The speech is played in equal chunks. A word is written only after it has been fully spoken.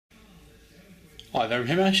Hi there, I'm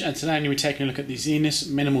Himesh, and today I'm going to be taking a look at the Zenus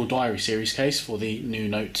Minimal Diary Series case for the new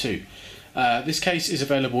Note 2. This case is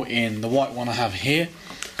available in the white one I have here,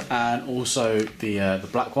 and also the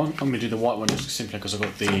black one. I'm going to do the white one just simply because I've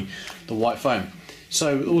got the white foam.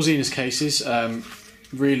 So with all Zenus cases,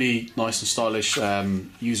 really nice and stylish,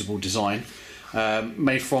 usable design,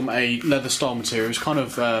 made from a leather style material. It's kind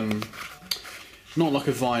of not like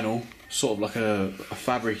a vinyl, sort of like a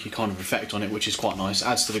fabric-y kind of effect on it, which is quite nice.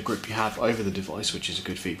 Adds to the grip you have over the device, which is a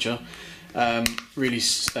good feature. Really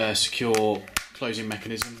secure closing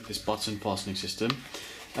mechanism, this button fastening system.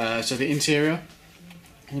 So the interior,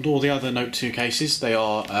 and all the other Note 2 cases, they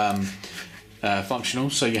are functional.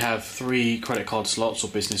 So you have 3 credit card slots or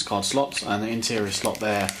business card slots, and the interior slot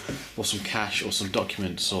there for some cash or some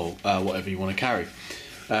documents or whatever you want to carry.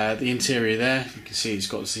 The interior there, you can see it's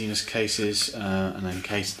got Zenus cases and then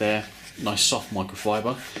case there. Nice soft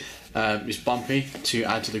microfiber. It's bumpy to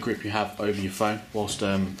add to the grip you have over your phone, whilst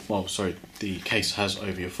the case has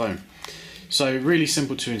over your phone. So really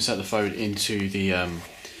simple to insert the phone into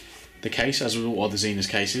the case, as with all other Zenus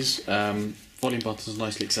cases. Volume button is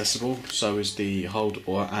nicely accessible, so is the hold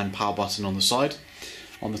and power button on the side.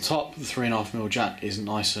 On the top, the 3.5mm jack is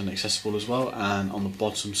nice and accessible as well, and on the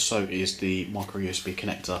bottom so is the micro USB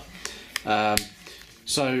connector.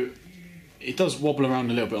 So it does wobble around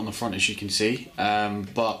a little bit on the front, as you can see,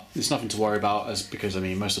 but there's nothing to worry about, because I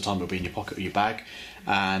mean most of the time it'll be in your pocket or your bag,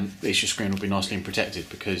 and your screen will be nicely protected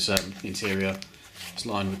because the interior is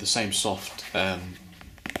lined with the same soft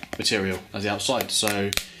material as the outside, so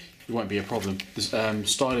it won't be a problem. The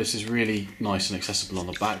stylus is really nice and accessible on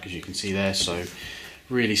the back, as you can see there, so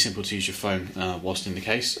really simple to use your phone whilst in the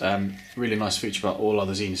case. Really nice feature about all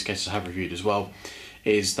other Zenus cases I have reviewed as well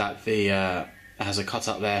is that it has a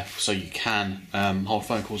cutout there, so you can hold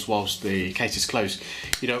phone calls whilst the case is closed.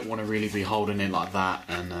 You don't want to really be holding it like that,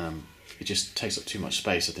 and it just takes up too much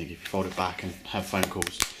space, I think, if you fold it back and have phone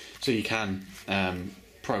calls. So you can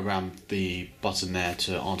program the button there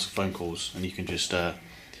to answer phone calls, and you can just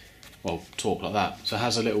talk like that. So it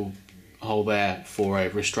has a little hole there for a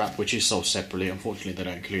wrist strap, which is sold separately. Unfortunately they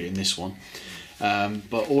don't include it in this one,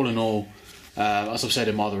 but all in all, as I've said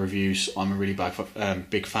in my other reviews, I'm a really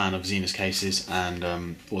big fan of Zenus cases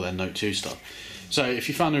and all their Note 2 stuff. So if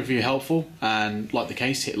you found the review helpful and like the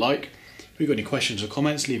case, hit like. If you've got any questions or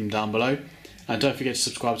comments, leave them down below, and don't forget to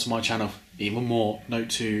subscribe to my channel for even more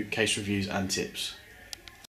Note 2 case reviews and tips.